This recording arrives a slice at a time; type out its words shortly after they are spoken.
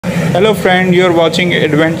Hello friend, you're watching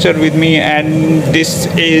Adventure with me, and this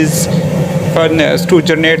is furnace. To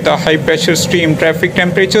generate the high pressure steam, traffic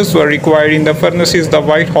temperatures were required in the furnaces. The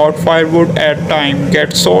white hot firewood at time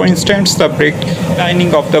gets so intense the brick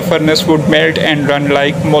lining of the furnace would melt and run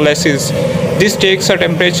like molasses. This takes a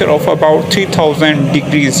temperature of about 3000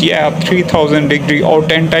 degrees. Yeah, 3000 degree or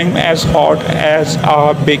 10 times as hot as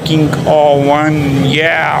a baking oven.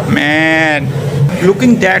 Yeah, man.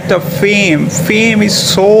 Looking at the fame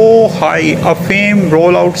is so high. A fame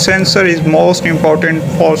rollout sensor is most important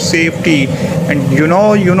for safety. And you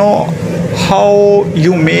know how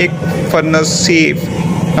you make furnace safe.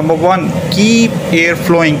 Number one, keep air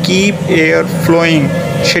flowing.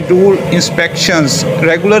 Schedule inspections,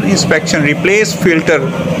 regular inspection. Replace filter.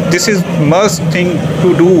 This is must thing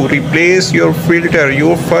to do. Replace your filter,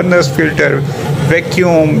 your furnace filter.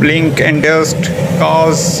 Vacuum, link and dust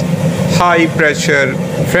cause high pressure.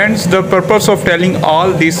 Friends, the purpose of telling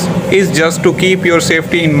all this is just to keep your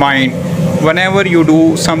safety in mind whenever you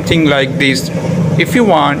do something like this. If you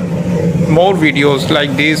want more videos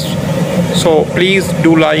like this, so please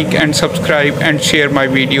do like and subscribe and share my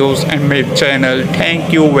videos and my channel.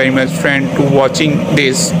 Thank you very much friend to watching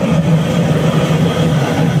this.